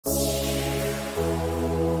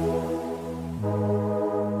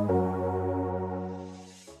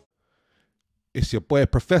It's your boy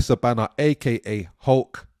Professor Banner, aka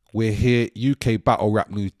Hulk. We're here, UK Battle Rap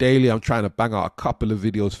News Daily. I'm trying to bang out a couple of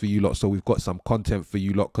videos for you lot, so we've got some content for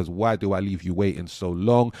you lot, because why do I leave you waiting so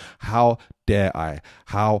long? How dare I?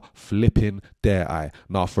 How flipping dare I?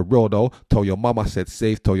 Now, for real though, tell your mama said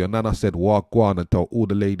safe, tell your nana said wagwan, and tell all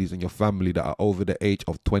the ladies in your family that are over the age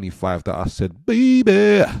of 25 that I said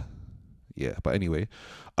baby. Yeah, but anyway,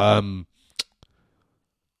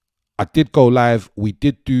 I did go live. We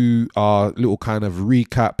did do our little kind of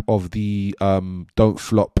recap of the Don't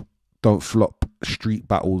Flop Street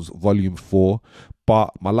Battles Volume 4.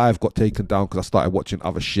 But my live got taken down because I started watching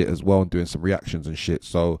other shit as well and doing some reactions and shit.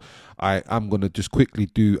 So I am going to just quickly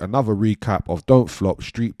do another recap of Don't Flop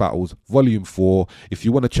Street Battles Volume 4. If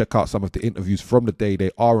you want to check out some of the interviews from the day, they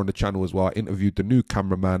are on the channel as well. I interviewed the new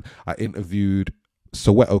cameraman. I interviewed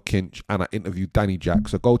Soweto Kinch, and I interviewed Danny Jack.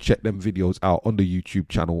 So go check them videos out on the YouTube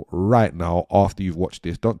channel right now after you've watched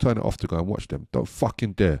this. Don't turn it off to go and watch them. Don't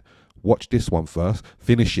fucking dare. Watch this one first.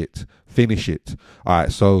 Finish it. Finish it. All right,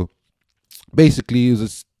 so basically it was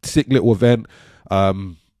a sick little event.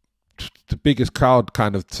 The biggest crowd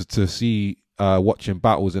kind of to see watching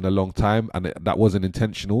battles in a long time, and that wasn't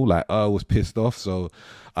intentional. Like, I was pissed off. So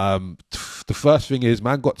the first thing is,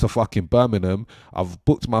 man got to fucking Birmingham. I've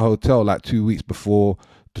booked my hotel like 2 weeks before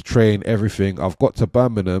the train, everything. I've got to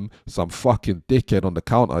Birmingham. Some fucking dickhead on the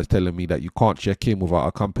counter is telling me that you can't check in without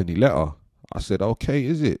a company letter. I said, okay,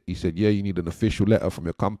 is it? He said, yeah, you need an official letter from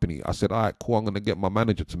your company. I said, all right, cool, I'm going to get my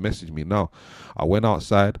manager to message me now. I went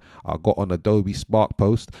outside, I got on Adobe Spark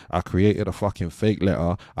Post, I created a fucking fake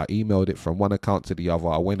letter, I emailed it from one account to the other.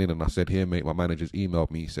 I went in and I said, here, mate, my manager's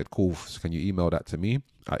emailed me. He said, cool, can you email that to me?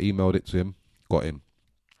 I emailed it to him, got in.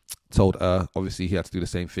 Told obviously he had to do the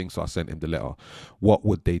same thing, so I sent him the letter. What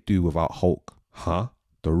would they do without Hulk? Huh?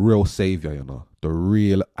 The real savior, you know, the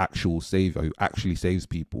real actual savior who actually saves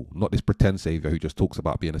people, not this pretend savior who just talks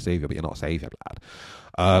about being a savior, but you're not a savior,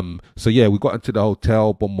 lad. So yeah, we got into the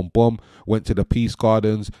hotel, boom, boom, boom, went to the Peace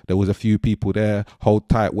Gardens. There was a few people there. Hold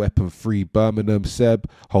tight, Weapon Free, Birmingham, Seb,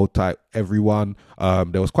 hold tight, everyone.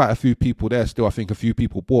 There was quite a few people there still. I think a few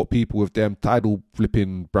people brought people with them. Tidal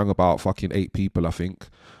flipping brung about fucking 8 people, I think.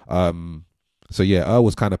 So yeah, I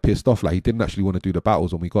was kind of pissed off. Like, he didn't actually want to do the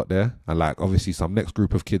battles when we got there. And like, obviously some next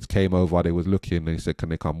group of kids came over, they was looking and he said, can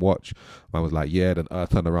they come watch? Man was like, yeah. Then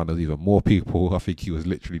turned around, there's even more people. I think he was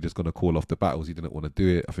literally just going to call off the battles. He didn't want to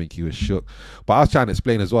do it. I think he was shook. But I was trying to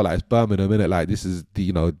explain as well, like, it's Birmingham, innit? Like, this is the,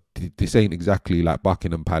 you know, this ain't exactly like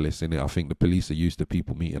Buckingham Palace, innit? I think the police are used to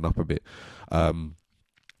people meeting up a bit.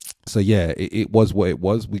 So yeah, it was what it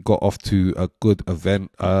was. We got off to a good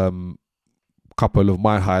event. Couple of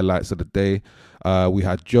my highlights of the day, we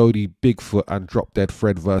had Jody Bigfoot and Drop Dead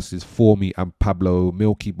Fred versus Formy and Pablo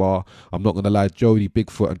Milky Bar. I'm not gonna lie, Jody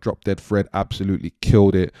Bigfoot and Drop Dead Fred absolutely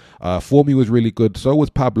killed it. Formy was really good, so was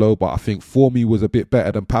Pablo, but I think Formy was a bit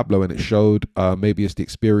better than Pablo, and it showed. Maybe it's the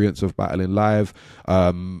experience of battling live,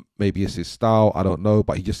 maybe it's his style, I don't know,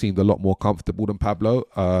 but he just seemed a lot more comfortable than Pablo,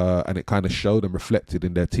 and it kind of showed and reflected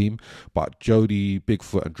in their team. But Jody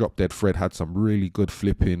Bigfoot and Drop Dead Fred had some really good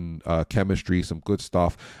flipping chemistry, some good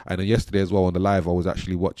stuff. And then yesterday as well on the live, I was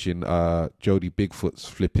actually watching Jody Bigfoot's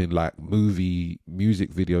flipping like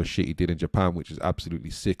music video shit he did in Japan, which is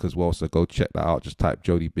absolutely sick as well. So go check that out. Just type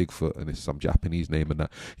Jody Bigfoot and it's some Japanese name, and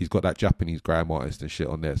that he's got that Japanese grime artist and shit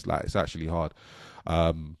on there. It's like, it's actually hard.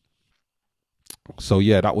 So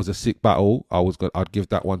yeah, that was a sick battle. I'd give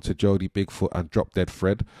that one to Jody Bigfoot and Drop Dead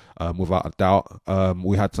Fred, without a doubt.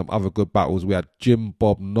 We had some other good battles. We had Jim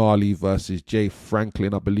Bob Gnarly versus Jay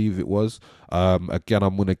Franklin, I believe it was. Again,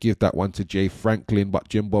 I'm gonna give that one to Jay Franklin, but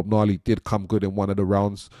Jim Bob Gnarly did come good in one of the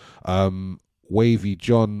rounds. Wavy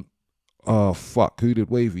John, oh fuck, who did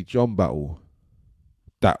Wavy John battle?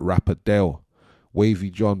 That rapper Dale. Wavy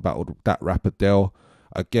John battled that rapper Dale.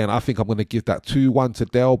 Again, I think I'm going to give that 2-1 to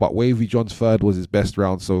Dale, but Wavy John's third was his best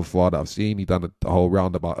round so far that I've seen. He done a whole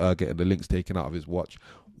round about getting the links taken out of his watch.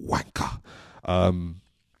 Wanker.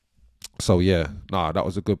 So yeah, nah, that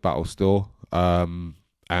was a good battle still. And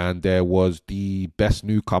there was the best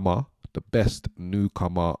newcomer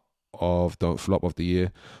of Don't Flop of the year.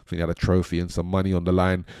 I think he had a trophy and some money on the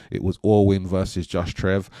line. It was Orwin versus Just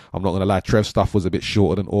Trev. I'm not gonna lie, Trev's stuff was a bit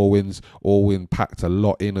shorter than Orwin's. Orwin packed a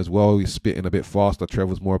lot in as well. He's spitting a bit faster. Trev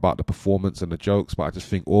was more about the performance and the jokes, but I just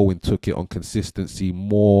think Orwin took it on consistency,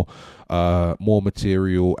 more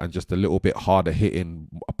material, and just a little bit harder hitting,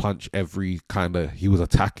 a punch every kind of, he was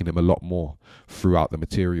attacking him a lot more throughout the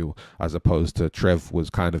material, as opposed to Trev was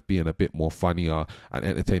kind of being a bit more funnier and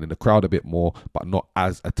entertaining the crowd a bit more, but not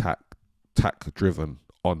as attack driven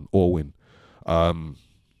on Orwin.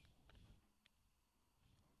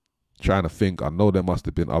 Trying to think. I know there must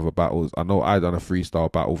have been other battles. I know I done a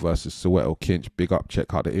freestyle battle versus Soweto Kinch. Big up,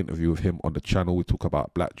 check out the interview with him on the channel. We talk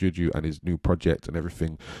about Black Juju and his new project and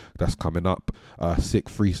everything that's coming up. Sick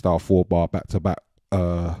freestyle 4-bar back-to-back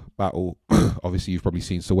battle. Obviously, you've probably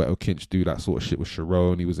seen Soweto Kinch do that sort of shit with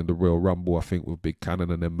Sharon. He was in the Royal Rumble, I think, with Big Cannon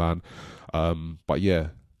and them, man. But yeah,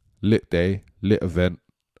 lit day, lit event.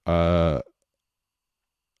 But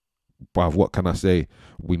what can I say?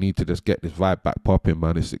 We need to just get this vibe back popping,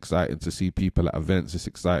 man. It's exciting to see people at events. It's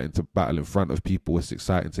exciting to battle in front of people. It's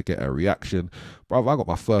exciting to get a reaction. Bro, I got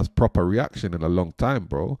my first proper reaction in a long time,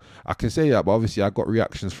 bro. I can say that, but obviously I got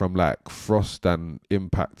reactions from like Frost and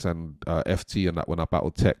Impact and FT and that when I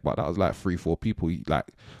battled Tech, but that was like 3-4 people. Like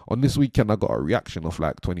on this weekend, I got a reaction of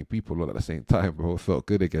like 20 people all at the same time, bro. It felt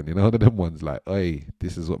good again, you know. One of them ones like, hey,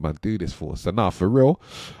 this is what man do this for. So now, for real,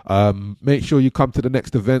 make sure you come to the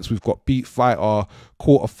next events. We've got Beat Fighter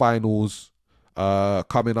quarterfinals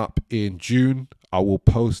coming up in June. I will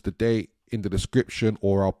post the date in the description,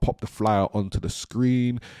 or I'll pop the flyer onto the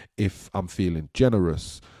screen if I'm feeling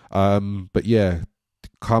generous. But yeah,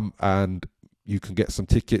 come and you can get some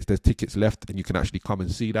tickets. There's tickets left and you can actually come and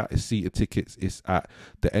see that. It's seated tickets. It's at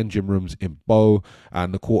the Engine Rooms in Bow,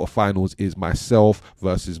 and the quarterfinals is myself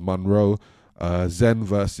versus Monroe, Zen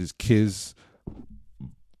versus Kiz,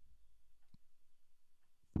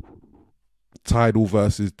 Tidal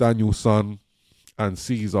versus Danielson, and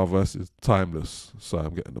Caesar versus Timeless. So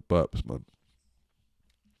I'm getting the burps, man.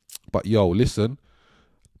 But yo, listen,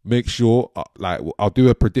 make sure, like, I'll do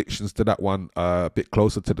a predictions to that one a bit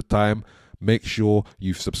closer to the time. Make sure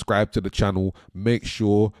you've subscribed to the channel. Make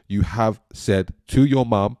sure you have said to your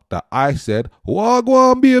mum that I said,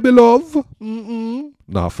 "Wagwan, baby love."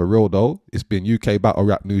 Nah, for real though, it's been UK Battle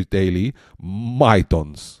Rap News Daily. My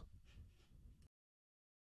dons.